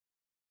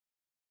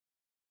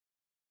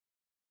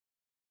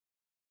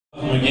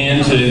Welcome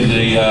again to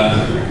the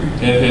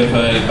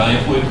FFA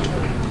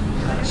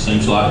Banquet.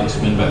 Seems like it's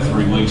been about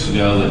 3 weeks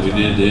ago that we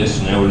did this,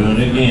 and now we're doing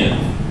it again.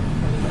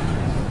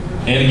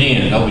 And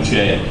again, don't we,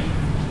 Chad?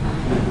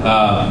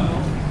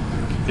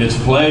 It's a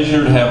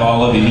pleasure to have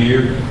all of you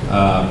here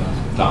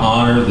to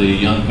honor the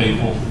young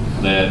people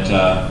that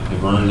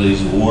have earned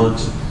these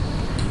awards.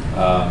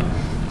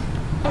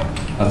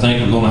 I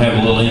think we're going to have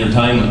a little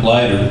entertainment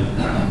later.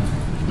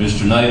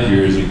 Mr.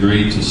 Napier has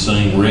agreed to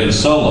sing Red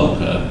Solo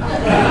Cup.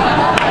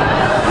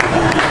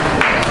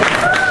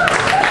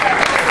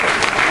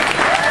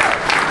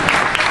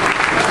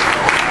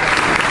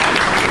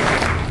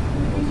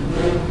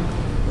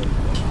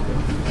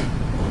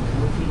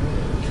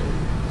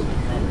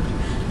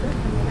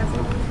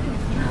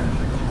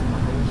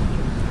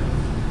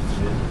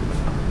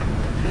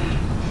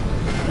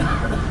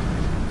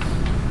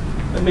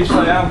 Let me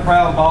say I'm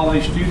proud of all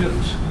these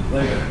students.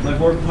 They've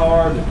worked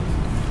hard.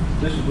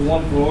 This is a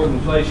wonderful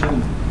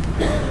organization.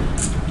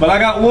 But I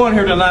got one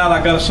here tonight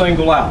I got to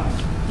single out.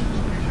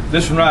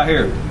 This one right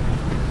here.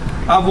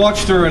 I've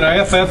watched her in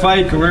her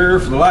FFA career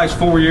for the last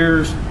 4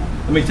 years.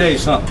 Let me tell you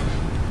something.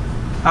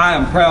 I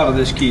am proud of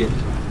this kid. She's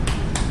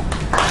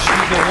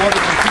a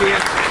wonderful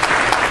kid.